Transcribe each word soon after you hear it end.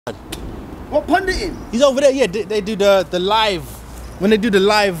What punditing? He's over there. Yeah, they do the live. When they do the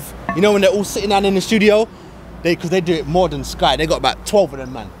live, you know, when they're all sitting down in the studio, because they do it more than Sky. They got about 12 of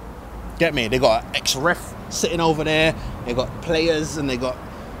them, man. Get me? They got an ex-ref sitting over there. They got players and they got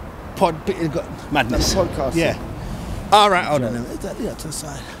they got madness. Podcast. Yeah. All right, hold on. Yeah, to the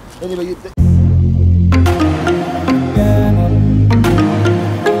side. Anyway,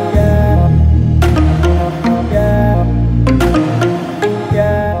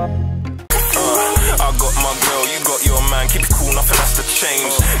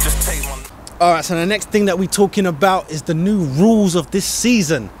 Alright, so the next thing that we're talking about is the new rules of this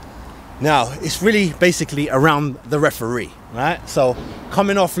season. Now, it's really basically around the referee, right? So,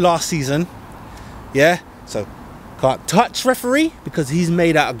 coming off last season, yeah, so can't touch referee because he's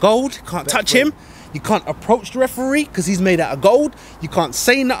made out of gold. Can't touch him. You can't approach the referee because he's made out of gold. You can't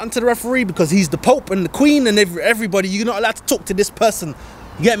say nothing to the referee because he's the Pope and the Queen and everybody. You're not allowed to talk to this person.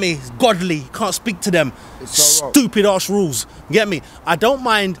 You get me? It's godly. You can't speak to them. Stupid ass rules. You get me? I don't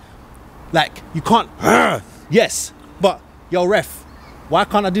mind. Like, you can't, yes, but yo ref, why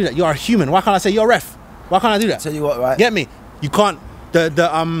can't I do that? You're a human. Why can't I say yo ref? Why can't I do that? Tell you what, right? Get me? You can't,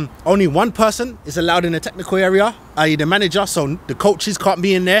 only one person is allowed in the technical area, i.e. the manager, so the coaches can't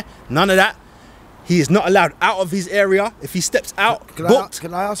be in there, none of that. He is not allowed out of his area. If he steps out, booked.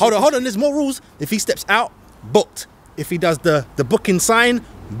 Can I ask hold on, there's more rules. If he steps out, booked. If he does the booking sign,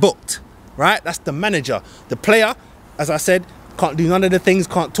 booked, right? That's the manager. The player, as I said, can't do none of the things,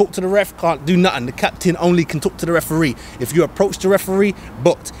 can't talk to the ref, can't do nothing. The captain only can talk to the referee. If you approach the referee,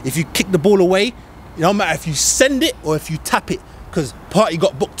 booked. If you kick the ball away, it don't matter if you send it or if you tap it, because Partey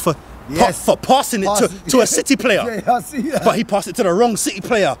got booked for passing it to a City player. Yeah, I see that. But he passed it to the wrong City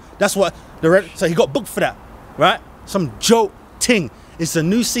player. That's what so he got booked for that, right? Some joke thing. It's a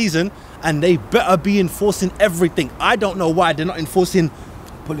new season and they better be enforcing everything. I don't know why they're not enforcing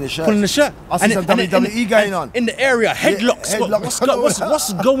pulling the shirt. I see some WWE going on. In the area, headlocks.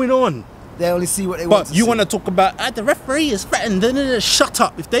 What's going on? They only see what they want to see. But you want to talk about, the referee is threatened, shut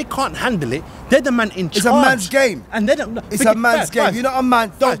up. If they can't handle it, they're the man in charge. It's a man's game. And they don't, it's a man's game. You're not a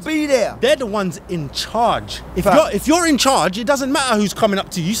man, don't be there. They're the ones in charge. If you're in charge, it doesn't matter who's coming up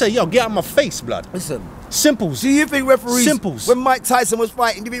to you. You say, yo, get out of my face, blood. Listen. Simples. Do you think referees, Simples. When Mike Tyson was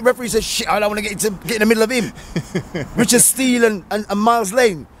fighting, do you think referees said, shit, I don't want to get in the middle of him? Richard Steele and Miles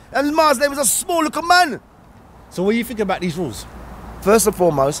Lane. And Miles Lane was a small looking man. So what do you think about these rules? First and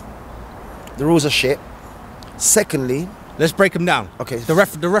foremost, the rules are shit. Secondly, let's break them down. Okay. The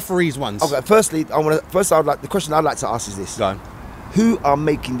referees ones. Okay. Firstly, the question I'd like to ask is this: Go on. Who are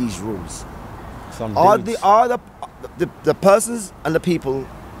making these rules? Are the persons and the people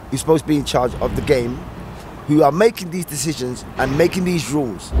who's supposed to be in charge of the game who are making these decisions and making these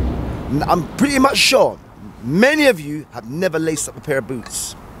rules? I'm pretty much sure many of you have never laced up a pair of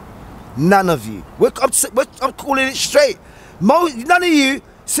boots. None of you. I'm calling it straight. None of you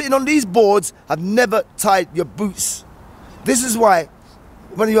sitting on these boards have never tied your boots. This is why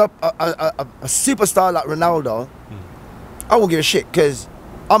when you're a superstar like Ronaldo, I won't give a shit because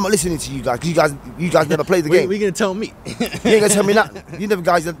I'm not listening to you guys. Because you guys never played the game. What are you gonna tell me? You ain't gonna tell me nothing. You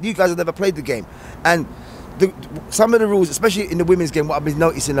guys have never played the game. And some of the rules, especially in the women's game, what I've been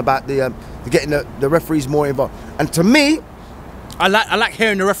noticing about getting the referees more involved. And to me, I like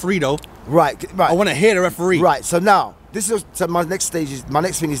hearing the referee though. Right. I want to hear the referee. Right. So now, my next thing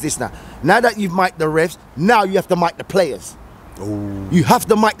is this now. Now that you've mic'd the refs, now you have to mic the players. Ooh. You have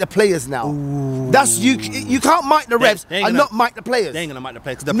to mic the players now. Ooh. That's you can't mic the refs and not mic the players. They ain't gonna mic the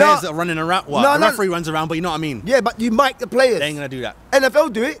players because the players are running around. The referee runs around, but you know what I mean. Yeah, but you mic the players. They ain't gonna do that.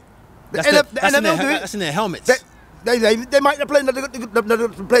 NFL do it. That's in their helmets. They might the player.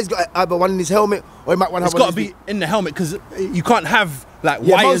 The player's got either one in his helmet or he might want to have. It's got to be in the helmet because you can't have like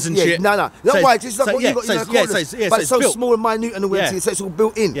wires and shit. No, not wires. It's like what you got in the corners. But it's so small and minute and the way so it's all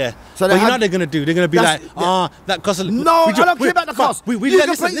built in. Yeah. So you know what they're gonna do? They're gonna be like, that costs. No, I don't care about the cost.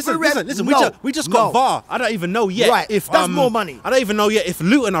 Listen. We just got VAR. I don't even know yet if that's more money. I don't even know yet if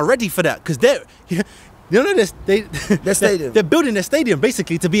Luton are ready for that because they're. You know this? Their stadium. They're building their stadium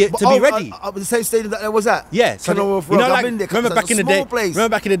basically to be ready. The same stadium that was at. Yeah. So remember back in the day. Remember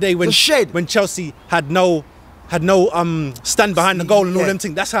back in the day when Chelsea had no stand behind the goal and all them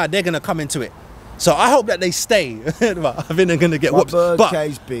things. That's how they're gonna come into it. So I hope that they stay. I think they're gonna get whooped.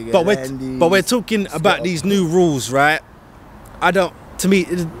 But we're talking about these new rules, right? To me,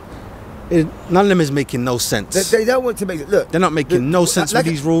 none of them is making no sense. They don't want to make it. Look, they're not making no sense with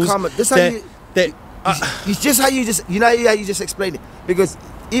these rules. It's just how you just explained it. Because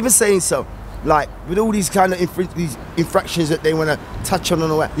even saying so, like with all these kind of these infractions that they want to touch on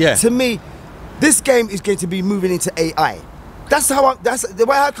and all that. Yeah. To me, this game is going to be moving into AI. That's the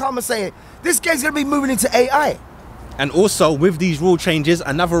way how come I'm saying this game's gonna be moving into AI. And also with these rule changes,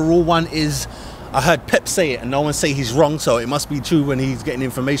 another rule one is, I heard Pep say it and no one say he's wrong, so it must be true when he's getting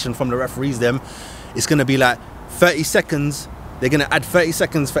information from the referees them. It's gonna be like 30 seconds, they're gonna add 30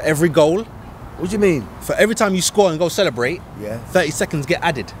 seconds for every goal. What do you mean? For every time you score and go celebrate, yeah, 30 seconds get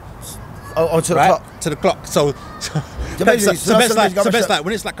added. Oh, to the clock. To the clock. So best like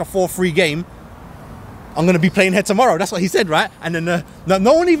when it's like a 4-3 game, I'm gonna be playing here tomorrow. That's what he said, right? And then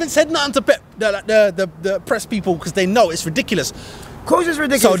no one even said nothing to Pep, the press people, because they know it's ridiculous. Of course it's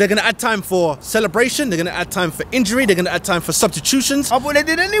ridiculous. So they're gonna add time for celebration. They're gonna add time for injury. They're gonna add time for substitutions. I thought they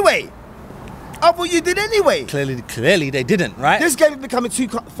did anyway. I thought you did anyway. Clearly they didn't, right? This game is becoming too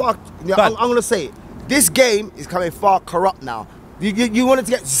far. I'm gonna say it. This game is becoming far corrupt now. You wanted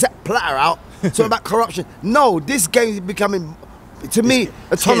to get Sepp Blatter out, talking about corruption. No, this game is becoming, to me,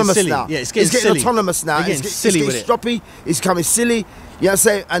 autonomous now. Yeah, it's getting silly. Autonomous now. It's getting stroppy. It's becoming silly. You know what I'm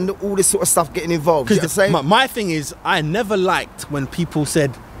saying? And all this sort of stuff getting involved. You know what I'm saying? My thing is, I never liked when people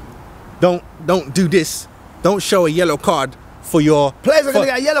said, don't do this. Don't show a yellow card for your players are going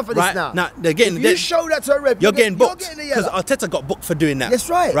to get a yellow for this now. Now they're getting. If you show that to a ref, you're getting booked, because Arteta got booked for doing that. That's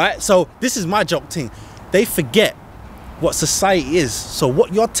right. Right. So this is my joke thing. They forget what society is. So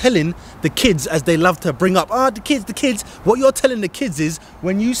what you're telling the kids, as they love to bring up, the kids. What you're telling the kids is,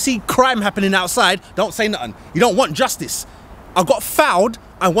 when you see crime happening outside, don't say nothing. You don't want justice. I got fouled.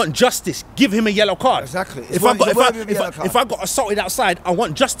 I want justice. Give him a yellow card. Exactly. If I got assaulted outside, I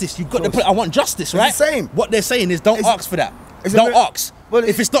want justice. You've got to put. I want justice, right? It's the same. What they're saying is, don't ask for that. Don't ask. Well,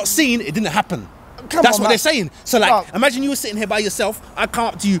 if it's not seen, it didn't happen. That's what they're saying. So like, imagine you were sitting here by yourself. I come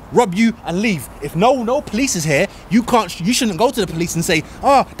up to you, rob you, and leave. If no police is here, you shouldn't go to the police and say,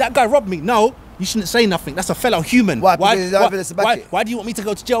 that guy robbed me. No, you shouldn't say nothing. That's a fellow human. Why do you want me to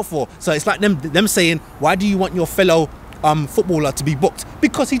go to jail for? So it's like them saying, why do you want your fellow footballer to be booked?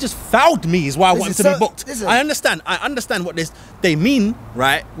 Because he just fouled me is why I want him to be booked. I understand what they mean,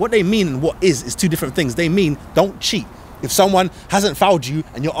 right? What they mean and what is two different things. They mean don't cheat. If someone hasn't fouled you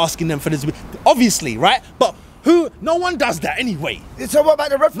and you're asking them for this, obviously, right? But no one does that anyway. So what about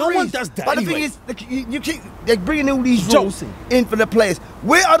the referees? No one does that But anyway. the thing is, they're bringing all these rules in for the players.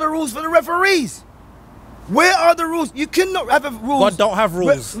 Where are the rules for the referees? Where are the rules? You cannot have a rules. God don't have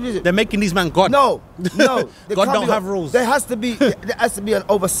rules. They're making these men God. No. God don't have rules. There has to be an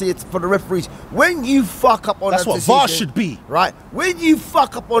overseer for the referees. When you fuck up on that's a what decision, VAR should be. Right? When you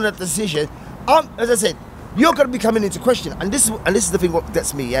fuck up on a decision, as I said, you're going to be coming into question. And this is the thing what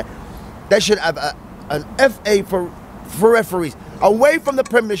gets me, yeah? They should have an FA for referees, away from the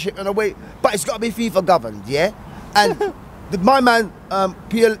Premiership and away, but it's got to be FIFA governed, yeah? And my man,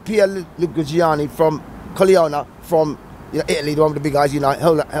 Pier Lugiani from Cogliona, from Italy, one of the big guys,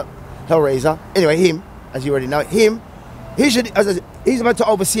 Hellraiser. Anyway, him, as you already know, he's meant to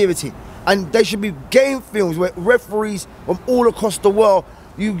oversee everything. And there should be game films where referees from all across the world,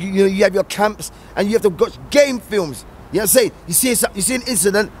 you have your camps and you have to go game films. You know what I'm saying? You see an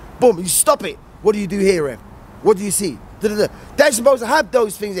incident, boom, you stop it. What do you do here, ref? What do you see? They're supposed to have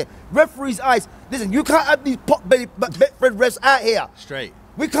those things there. Referees' eyes. Listen, you can't have these pot-belly Betfred refs out here. Straight.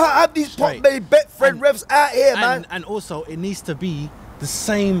 We can't have these pot-belly Betfred refs out here, man. And also, it needs to be the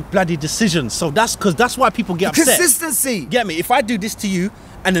same bloody decisions. So that's why people get upset. Consistency. Get me? If I do this to you,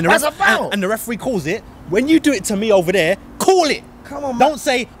 and then that's a foul. And the referee calls it, when you do it to me over there, call it. Come on, man. Don't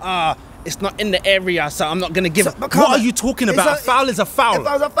say, it's not in the area, so I'm not going to give it. What are you talking about? A foul is a foul. A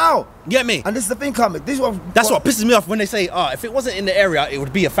foul is a foul. Get me? And this is the thing coming. That's what pisses me off when they say, if it wasn't in the area, it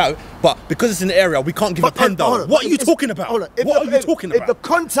would be a foul. But because it's in the area, we can't give a pen down. What are you talking about? What are you talking about? If the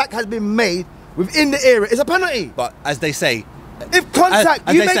contact has been made within the area, it's a penalty. But as they say, if contact,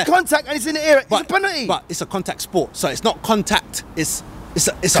 you make contact and it's in the area, it's a penalty. But it's a contact sport, so it's not contact. It's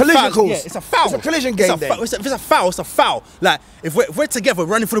collision a foul. Yeah, it's a foul. It's a collision game. If it's a foul, it's a foul. Like if we're together,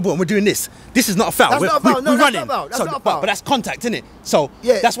 we're running for the ball and we're doing this. This is not a foul. That's not a foul. No, we're that's running. not a foul. That's not a foul. But that's contact, isn't it? So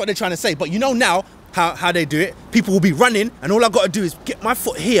that's what they're trying to say. But you know now how they do it. People will be running, and all I got to do is get my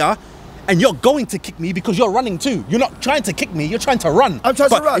foot here. And you're going to kick me because you're running too. You're not trying to kick me, you're trying to run. I'm trying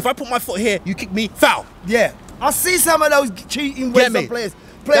to run. If I put my foot here, you kick me, foul. Yeah. I see some of those cheating ways of players.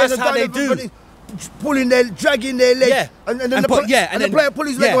 Players that's how they do. Dragging their leg, and then the player pull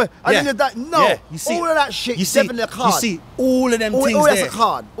his leg away, and then you see all of that shit. Is definitely a card. You see all of them things all there. That's a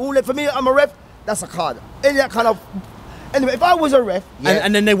card. For me, I'm a ref. That's a card. Any that kind of. Anyway, if I was a ref,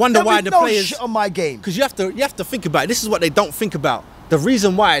 and then they wonder why the players shit on my game. Because you have to think about it. This is what they don't think about. The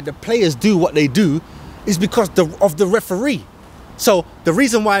reason why the players do what they do is because of the referee. So the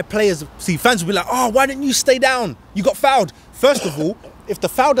reason why fans will be like, why didn't you stay down? You got fouled. First of all, if the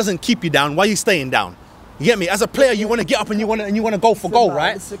foul doesn't keep you down, why are you staying down? You get me? As a player, you want to get up and you want to go for goal,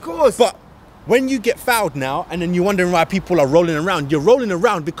 right? Of course. But when you get fouled now, and then you're wondering why people are rolling around, you're rolling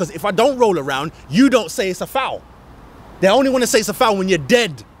around because if I don't roll around, you don't say it's a foul. They only want to say it's a foul when you're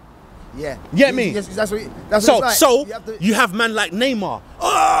dead. Yeah. You get me? Yes, that's what it's like. So you have man like Neymar.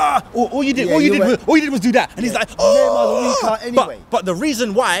 All you did was do that, and he's like, Neymar's a weak card anyway. But the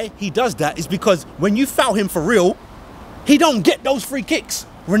reason why he does that is because when you foul him for real, he don't get those free kicks.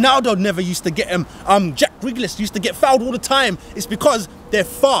 Ronaldo never used to get him. Jack Grealish used to get fouled all the time. It's because they're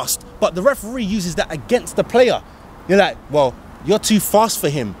fast, but the referee uses that against the player. You're like, well, you're too fast for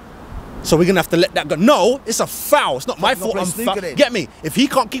him, so we're gonna have to let that go. No, it's a foul. It's not my fault. I'm foul. Get me? If he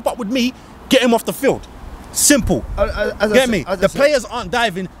can't keep up with me, get him off the field. Simple. Get me? The players aren't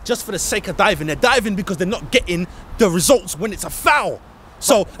diving just for the sake of diving. They're diving because they're not getting the results when it's a foul.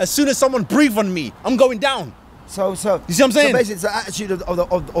 So as soon as someone breathes on me, I'm going down. So you see what I'm saying? So basically, it's the attitude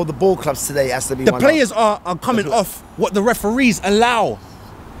of the ball clubs today has to be. The players are coming off what the referees allow.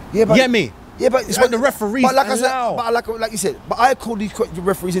 Yeah, but, get me? Yeah, but it's what the referees allow. Like you said, but I call these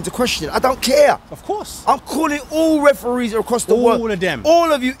referees into question. I don't care. Of course. I'm calling all referees across the world. All of them.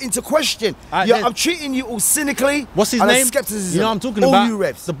 All of you into question. I'm treating you all cynically. What's his name? Skepticism. You know what I'm talking about? All you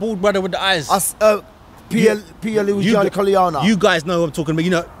refs. The bald brother with the eyes. Luciano Colliano. You guys know what I'm talking about.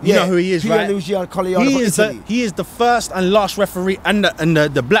 You know who he is, right? Luciano Colliano. He is the first and last referee, and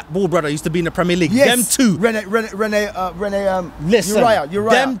the black ball brother used to be in the Premier League. Yes. Them two. Listen,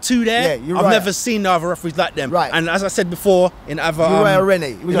 Uriah. Them two there. Yeah, I've never seen no other referees like them. Right. And as I said before, in other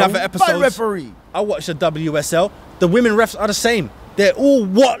episodes, referee. I watched the WSL. The women refs are the same. They're all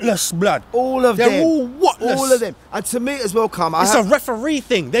whatless, blood. All of them. They're all whatless. All of them. And to me as well, it's a referee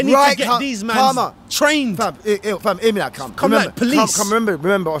thing. They need to get these men trained. Fam, hear me now, come. Come like police.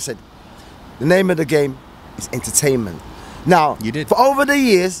 Remember what I said. The name of the game is entertainment. Now, for over the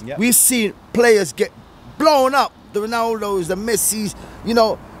years, we've seen players get blown up. The Ronaldos, the Messis,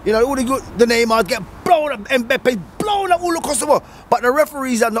 all the Neymar get blown up, Mbappe blown up all across the world. But the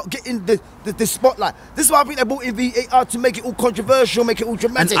referees are not getting the spotlight. This is why I think they brought in VAR to make it all controversial, make it all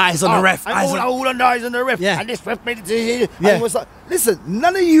dramatic. And eyes on the ref. And all the eyes on the ref. Yeah. And this ref made it to here. Yeah. And like, listen,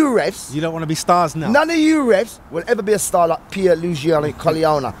 none of you refs. You don't want to be stars now. None of you refs will ever be a star like Luciano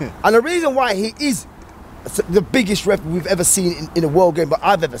Colliano. And the reason why he is the biggest ref we've ever seen in a world game, but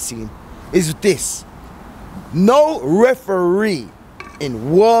I've ever seen, is this. No referee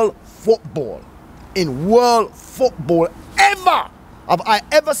in world football ever have I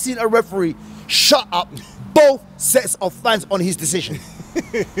ever seen a referee shut up both sets of fans on his decision.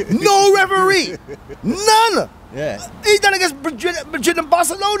 No referee, none. Yeah, he done against Madrid and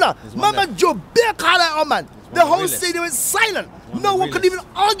Barcelona. Mama Joe, big call man. The whole stadium is silent. No one could even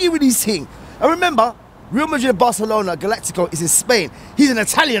argue with his thing. And remember, Real Madrid and Barcelona, Galactico is in Spain. He's an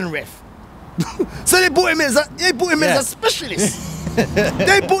Italian ref. So they brought him in as a specialist.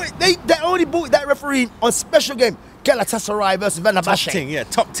 they only bought that referee on special game Galatasaray versus Fenerbahce.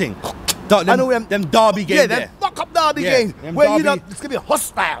 Top team. Them derby games. Yeah, them fuck up derby games where it's gonna be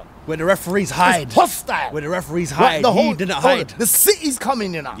hostile. Where the referees hide. It's hostile. Where the referees hide. He didn't hide. The city's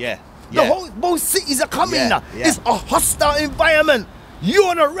coming in now. Yeah. Both cities are coming now. Yeah. It's a hostile environment.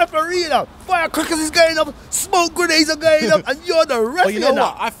 You're the referee now. Firecrackers is going up, smoke grenades are going up, and you're the referee. Well, you know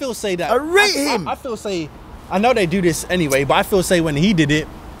what? I feel that. I rate him. I know they do this anyway, but I feel when he did it,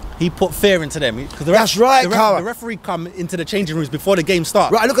 he put fear into them. That's right, the referee come into the changing rooms before the game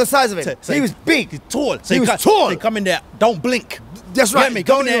starts. Right, look at the size of him. So he was big. He's tall. So he was tall. They come in there, don't blink. That's right.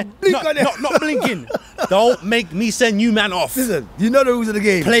 Go in there, not blinking. Don't make me send you man off. Listen, you know the rules of the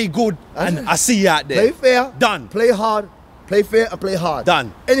game. Play good, and I see you out there. Play fair. Done. Play hard. Play fair and play hard.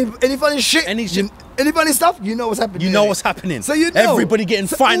 Done. Any funny shit? Any funny stuff? You know what's happening. You know what's happening. So you know. Everybody getting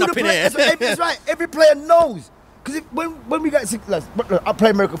fined up in there. That's right. Every player knows. Because when we got I play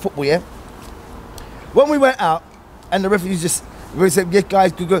American football, yeah. When we went out and the referees we said, "Yeah,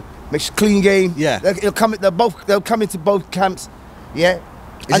 guys, good, make a clean game." Yeah. They'll come into both camps, yeah.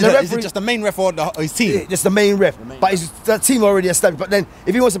 Is it just the main ref or his team? Yeah, just the main ref. But it's the team already established. But then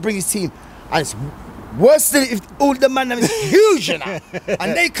if he wants to bring his team, and it's worse than if all the man is huge enough,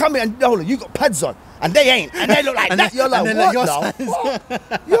 and they come in and hold on, you got pads on, and they ain't, and they look like that. You're like, what now?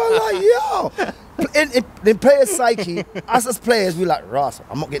 You're like, yo. In player psyche, us as players, we're like, Ross,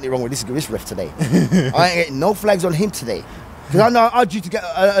 I'm not getting it wrong with this ref today. I ain't getting no flags on him today. Because I know I due to get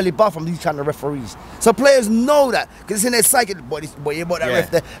an early bar from these kind of referees. So players know that because it's in their psyche. Boy, you bought that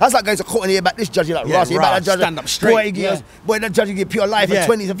ref there. That's like going to court and hear about this judge. You're like, Ross, you about that judge. Stand up straight. Boy, that judge give pure life at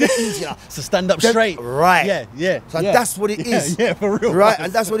 20s and 15s. You know. So stand up straight. Right. Yeah. So that's what it is. Yeah, for real. Right,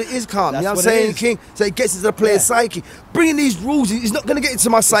 and that's what it is, Calm. You know what I'm saying, King? So it gets into the player's psyche. Bringing these rules is not going to get into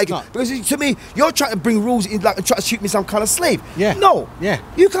my psyche. Because to me, you're trying to bring rules in, like, and try to shoot me some kind of slave. Yeah. No. Yeah.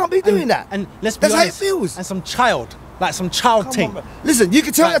 You can't be doing that. And let's be that's honest. how it feels. And some child. Like some child thing. Listen, you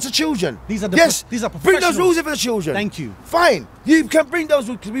can tell that to children. These are these are bring those rules in for the children. Thank you. Fine. You can bring those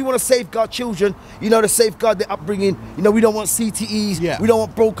rules because we want to safeguard children. You know, to safeguard their upbringing. You know, we don't want CTEs. Yeah. We don't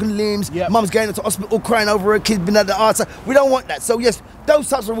want broken limbs. Yeah. Mum's going into hospital crying over her kid being at the arts. We don't want that. So yes, those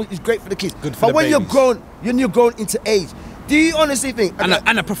types of rules is great for the kids. Good for the when babies. you're grown into age, do you honestly think?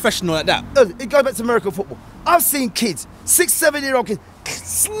 And a professional at that. It goes back to American football. I've seen kids, 6, 7-year-old kids,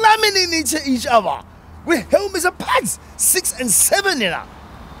 slamming into each other with helmets and pads. 6 and 7, you know.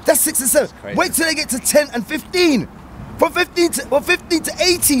 That's 6 and 7. Wait till they get to 10 and 15. From 15 to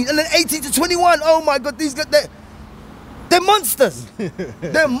 18, and then 18 to 21. Oh my God, these guys, they're monsters.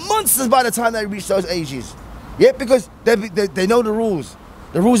 They're monsters by the time they reach those ages. Yeah, because they know the rules.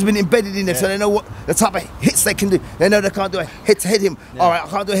 The rules have been embedded in them, so they know what the type of hits they can do. They know they can't do a hit to hit him. All right, I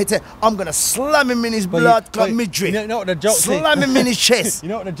can't do a hit to hit. I'm gonna slam him in his blood clot midriff. You know what the joke thing? Slam him in his chest. You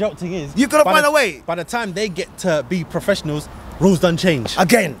know what the joke thing is? You gotta find a way. By the time they get to be professionals, rules done change.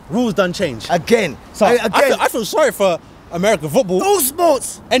 Again. Rules done change. Again. So I feel sorry for American football. All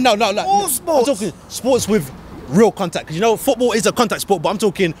sports. And no. All sports. I'm talking sports with real contact. Because you know, football is a contact sport, but I'm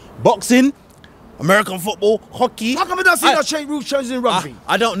talking boxing, American football, hockey. How come we don't see no rules changes in rugby?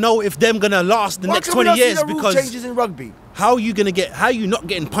 I don't know if them gonna last the next 20 years because rule changes in rugby. How are you not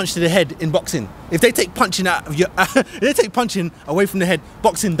getting punched in the head in boxing? If they take punching out of your, if they take punching away from the head,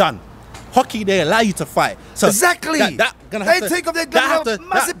 boxing done. Hockey, they allow you to fight. So exactly. That take off their gun.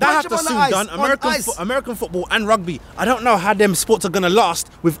 Massive punch them on the ice. Done. American football and rugby. I don't know how them sports are gonna last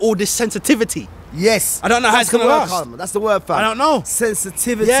with all this sensitivity. Yes. I don't know how it's gonna last. That's the word, fam. I don't know.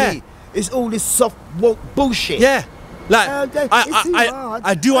 Sensitivity. Yeah. It's all this soft woke bullshit. Yeah. Like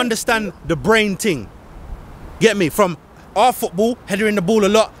I do understand the brain thing. Get me? From our football, headering the ball a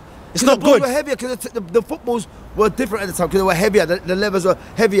lot. It's not good. The were heavier because the footballs were different at the time because they were heavier. The levers were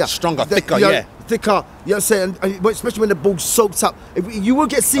heavier, stronger, thicker. Thicker. You know what I'm saying? And especially when the ball's soaked up, you will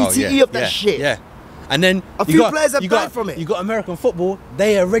get CTE of that shit. Yeah. And then a few players have died from it. You got American football.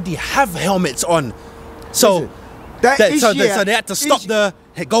 They already have helmets on, so they had to stop the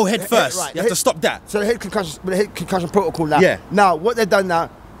go head first. Right. You have to stop that. So the head concussion protocol now. Yeah. Now what they've done now,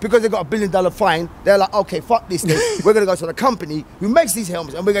 because they've got $1 billion fine, they're like, okay, fuck this thing. We're gonna go to the company who makes these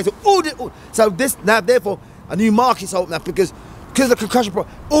helmets, and we're going to audit. So this now, therefore, a new market's open up because of the concussion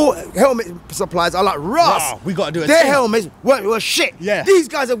protocol. All helmet suppliers are like, Ross, we got to do it. Their helmets were shit. Yeah. These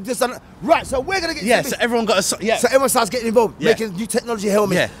guys have just done it. Right, so we're gonna get. Yeah. So everyone got so everyone starts getting involved, making new technology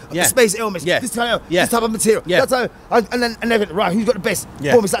helmets, space helmets, this type of material. Yeah. That's how, and then right, who's got the best?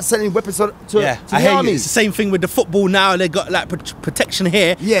 Yeah. Boom, we start selling weapons to I the hear army. you. It's the same thing with the football now. They got like protection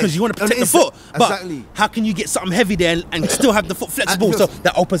here because you want to protect the foot. But how can you get something heavy there and still have the foot flexible? So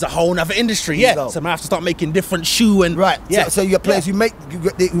that opens a whole other industry. Yeah. So I have to start making different shoe and So you have players who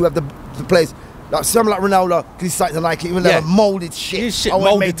have the players. Like someone like Ronaldo, because he's starting to like it, even though molded shit. I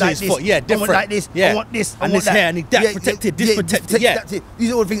want molded to his foot. Yeah, different. I want like this. I want this. And this hair, I need that protected. This protected. Yeah.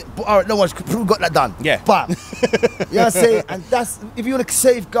 These are all things. All right, no one's got that done. Yeah. But you know what I'm saying? And that's if you want to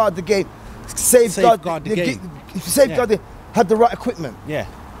safeguard the game, safeguard the game. Have the right equipment. Yeah.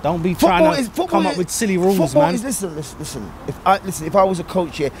 Don't be trying to come up with silly rules, man. Listen. If I was a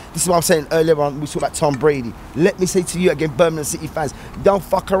coach here, this is what I'm saying earlier on. We talked about Tom Brady. Let me say to you again, Birmingham City fans, don't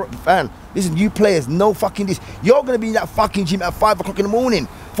fuck her up, fan. Listen, you players, no fucking this. You're gonna be in that fucking gym at 5 o'clock in the morning,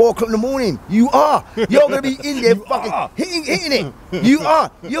 4 o'clock in the morning. You are. You're gonna be in there fucking hitting it. You are.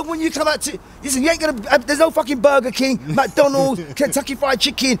 When you come out to listen, you ain't gonna. There's no fucking Burger King, McDonald's, Kentucky Fried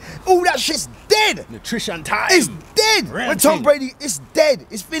Chicken. All that shit's dead. Nutrition time. It's dead. When Tom Brady, it's dead.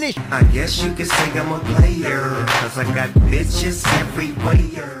 It's finished. I guess you could say I'm a player, cause I got bitches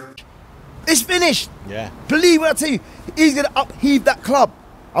everywhere. It's finished. Yeah. Believe when I tell you, he's gonna upheave that club.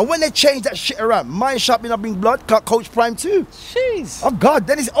 And when they change that shit around, mine sharpening up in blood, Coach Prime too. Jeez. Oh God,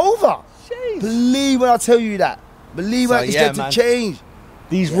 then it's over. Jeez. Believe when I tell you that. Believe when it's going to change.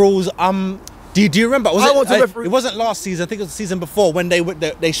 These rules, do you remember? It wasn't last season. I think it was the season before when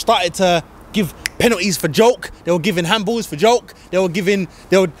they started to give penalties for joke. They were giving handballs for joke.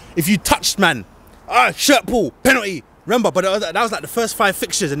 If you touched man, shirt pull, penalty. Remember, but that was like the first 5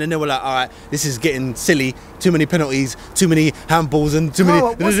 fixtures, and then they were like, all right, this is getting silly. Too many penalties, too many handballs, and too many.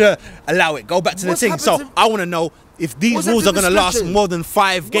 Allow it. Go back to the thing. So I want to know, if these What's rules are happened to going to last discretion? more than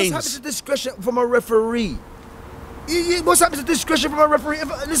 5 What's games. happened to discretion from a referee? What's happened to discretion from a referee?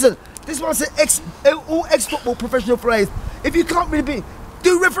 Listen, this is what I say. All ex-football professional players, if you can't really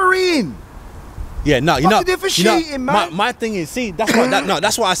do refereeing. Yeah, no, Fucking do for cheating, man. My thing is, see, that's what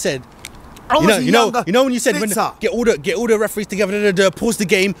that's what I said. I was a younger, you know when you said fitter. get all the referees together, pause the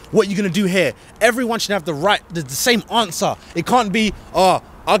game. What you gonna do here? Everyone should have the same answer. It can't be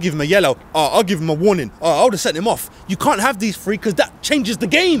I'll give him a yellow. I'll give him a warning. I'll just set him off. You can't have these three because that changes the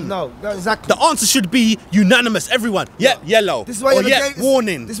game. No, exactly. The answer should be unanimous. Everyone, yellow. This is why you have game,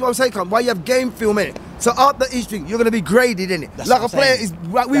 warning. This is what I'm saying, why you have game film in it. So after each thing, you're gonna be graded in it. That's like what a I'm player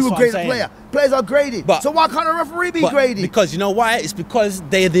saying. is. We would grade a player. Players are graded. But- so why can't a referee be graded? Because you know why? It's because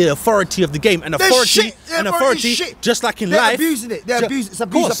they're the authority of the game, and authority, just like in They're life, abusing it. They're abusing. It's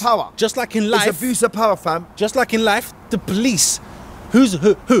abuse of power. Just like in life, It's abuse of power, fam. just like in life, the police, who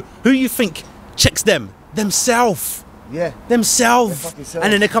you think checks them? Themselves. Yeah. Themselves. Their fucking self.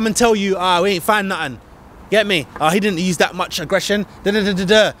 And then they come and tell you, we ain't find nothing. Get me? He didn't use that much aggression. Da da da da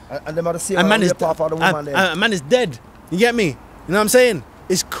da. And the mother see And man is a man is dead. You get me? You know what I'm saying?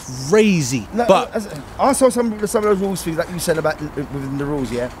 It's crazy. No, but I saw some of those rules things that you said about within the rules,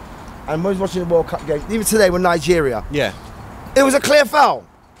 yeah. And when I was watching the World Cup game, even today with Nigeria, yeah, it was a clear foul.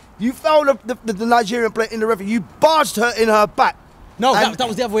 You fouled the Nigerian player in the referee. You barged her in her back. no, And that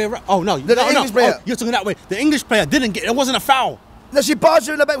was the other way around. Oh no, The English player. Oh, you're talking that way. The English player didn't get. It wasn't a foul. No, she barged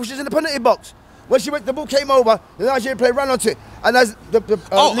her in the back, which is in the penalty box. When the ball came over, the Nigerian player ran onto it, and as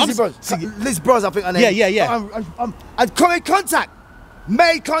Liz Bros, I think her name. Yeah. And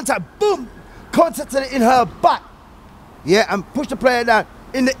made contact, boom, contacted it in her back. Yeah, and pushed the player down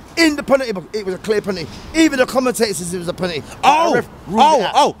in the penalty box. It was a clear penalty. Even the commentator says it was a penalty. No. Okay.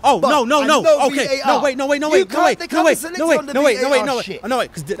 VAR. No, wait. They can't be selected on the VAR shit. No, wait,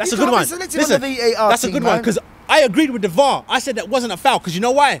 because that's You a good can't be one. selected on the VAR That's a thing, good one man. because I agreed with the VAR. I said that wasn't a foul because you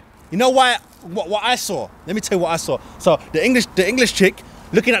know why? You know why? What I saw. Let me tell you what I saw. So the English chick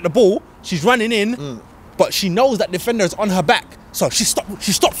looking at the ball, she's running in, but she knows that defender is on her back, so she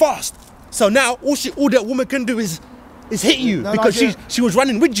stopped fast. So now all that woman can do is hit you because she was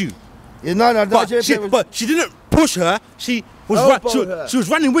running with you. Yeah, no, But she didn't push her. She was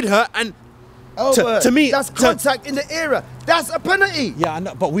running with her, and to me, that's contact in the area. That's a penalty. Yeah, I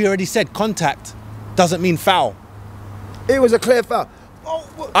know, but we already said contact doesn't mean foul. It was a clear foul.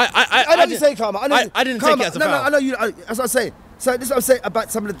 Oh, I know you say Karma. I didn't take it as a foul. No, I know you. As I say. So this is what I'm saying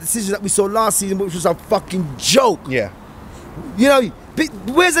about some of the decisions that we saw last season, which was a fucking joke. Yeah. You know,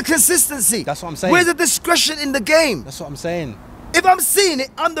 where's the consistency? That's what I'm saying. Where's the discretion in the game? That's what I'm saying. If I'm seeing it,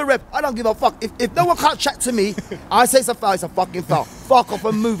 I'm the ref. I don't give a fuck. If no one can't chat to me, I say it's a foul. It's a fucking foul. Fuck off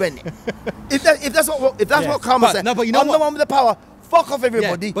and move in it. If that's what Karma said. No, but you know I'm what? the one with the power. Fuck off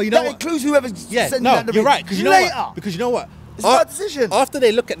everybody. Yeah, but you know that what? includes whoever's sending that to you're me. right. Because you know Later. what? Because you know what? It's my decision. After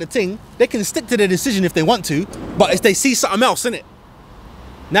they look at the thing, they can stick to their decision if they want to, but if they see something else in it,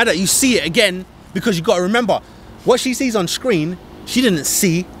 now that you see it again, because you got to remember, what she sees on screen, she didn't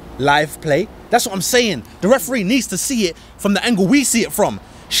see live play. That's what I'm saying. The referee needs to see it from the angle we see it from.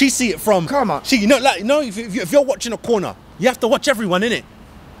 She see it from. Come on. If you're watching a corner, you have to watch everyone in it.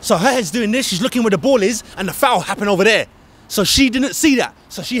 So her head's doing this. She's looking where the ball is, and the foul happened over there. So she didn't see that.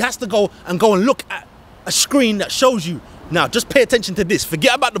 So she has to go and look at a screen that shows you. Now, just pay attention to this.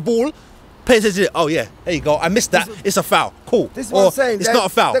 Forget about the ball. Pay attention to it. Oh, yeah. There you go. I missed that. It's a foul. Cool. This is what I'm saying. It's not a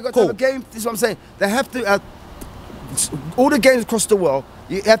foul. They've got Cool. to have a game. This is what I'm saying. They have to. All the games across the world,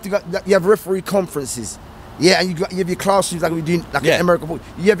 you have referee conferences. Yeah, and you have your classrooms like we do in American football.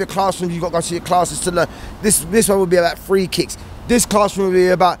 You have your classrooms. You got to go to your classes to learn. This one will be about free kicks. This classroom will be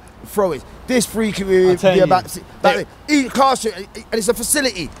about throw-ins. This free kick will be about each classroom, and it's a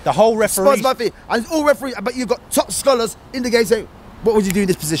facility. The whole referee. And it's all referees, but you've got top scholars in the game saying, what would you do in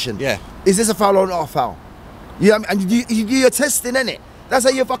this position? Yeah. Is this a foul or not a foul? Yeah, and you do your testing, innit? That's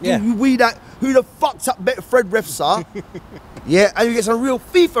how you fucking weed out who the fucked up Fred refs are. Yeah, and you get some real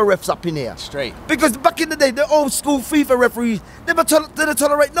FIFA refs up in here. Straight. Because back in the day, the old school FIFA referees never didn't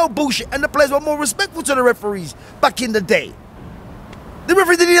tolerate no bullshit, and the players were more respectful to the referees back in the day. The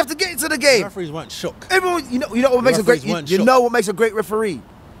referee didn't have to get into the game. The referees weren't shook. Everyone, you know what makes a great. You know what makes a great referee?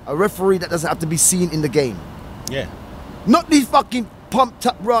 A referee that doesn't have to be seen in the game. Yeah. Not these fucking pumped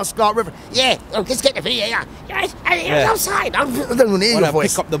up rascal referee. Yeah, let's get the VAR. Yes, it was offside. I don't want to hear your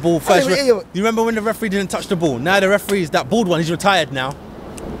voice. Pick up the ball first. You remember when the referee didn't touch the ball? Now the referee is that bald one. He's retired now.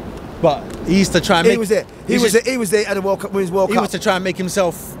 But he used to try and make. He was there. He was there at the World Cup, Women's World Cup. He was to try and make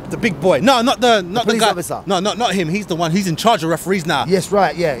himself the big boy. No, not the police guy. Officer. No, not him. He's the one. He's in charge of referees now. Yes,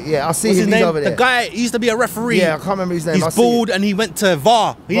 right. Yeah. I see What's him. his He's name? over there. The guy he used to be a referee. Yeah, I can't remember his name. He's bald and he went to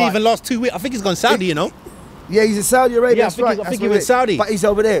VAR. He didn't even last 2 weeks. I think he's gone Saudi. You know. Yeah, he's in Saudi Arabia. Yeah, that's right. I think he was Saudi. But he's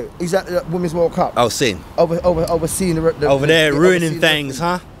over there. He's at the Women's World Cup. Oh, seen. Overseeing the Over there, ruining things,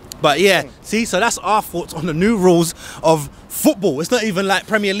 huh? But yeah, see, so that's our thoughts on the new rules of football. It's not even like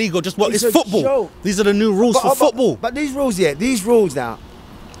Premier League or just what, it's football. Joke. These are the new rules for football. But these rules, these rules now,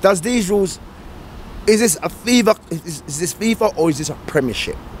 these rules, is this a FIFA, is this FIFA or is this a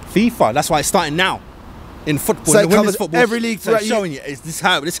Premiership? FIFA, that's why it's starting now. In football, So in the women's football. every league so throughout showing you, this is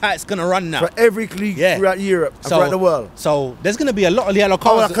how it's going to run now. For every league throughout Europe and throughout the world. So there's going to be a lot of yellow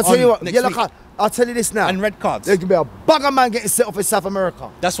cards. I can tell you what, yellow card. I'll tell you this now. And red cards. There's going to be a bugger man getting set off in South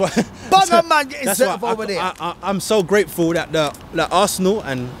America. That's why. Bugger man getting set off over there. I'm so grateful that the Arsenal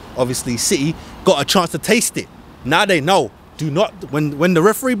and obviously City got a chance to taste it. Now they know. Do not, when the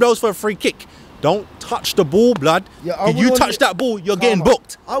referee blows for a free kick, don't touch the ball, blood. Yeah, if you touch that ball, you're getting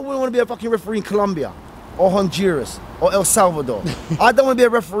booked. I wouldn't want to be a fucking referee in Colombia or Honduras or El Salvador. I don't want to be a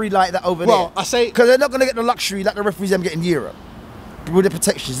referee like that over there. Well, I say, because they're not going to get the luxury like the referees them get in Europe with the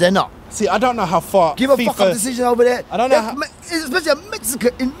protections. They're not. See, I don't know how far. Give a fuck up decision over there. I don't know. How, especially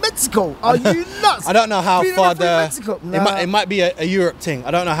in Mexico. Are you nuts? I don't know how far Nah. It might be a Europe thing.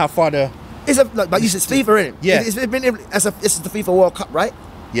 I don't know how far the. It's a like you said, it's FIFA, innit? Yeah. It's been this is the FIFA World Cup, right?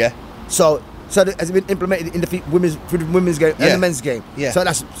 Yeah. So has it been implemented in the women's game and the men's game? Yeah. So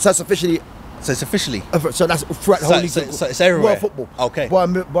that's officially. So it's officially. So that's throughout the whole league. So it's everywhere. World football. Okay.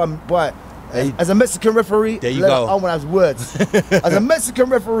 Boy. As a Mexican referee, there you go. I want to have words. As a Mexican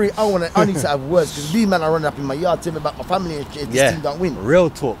referee, I need to have words because these men are running up in my yard telling me about my family and shit. This team don't win. Real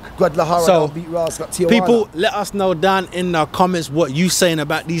talk. Guadalajara don't beat Ras, got Tijuana. People, let us know down in the comments what you saying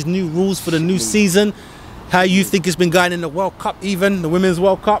about these new rules for the new season. How you think it's been going in the World Cup, even the Women's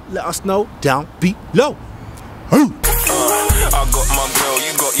World Cup. Let us know down below. I got my girl,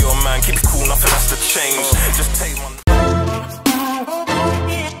 you got your man. Keep it cool, nothing has to change. Just take one.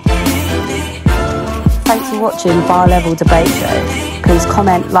 Thanks for watching Bar Level Debate Show. Please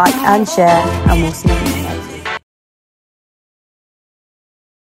comment, like and share, and we'll see you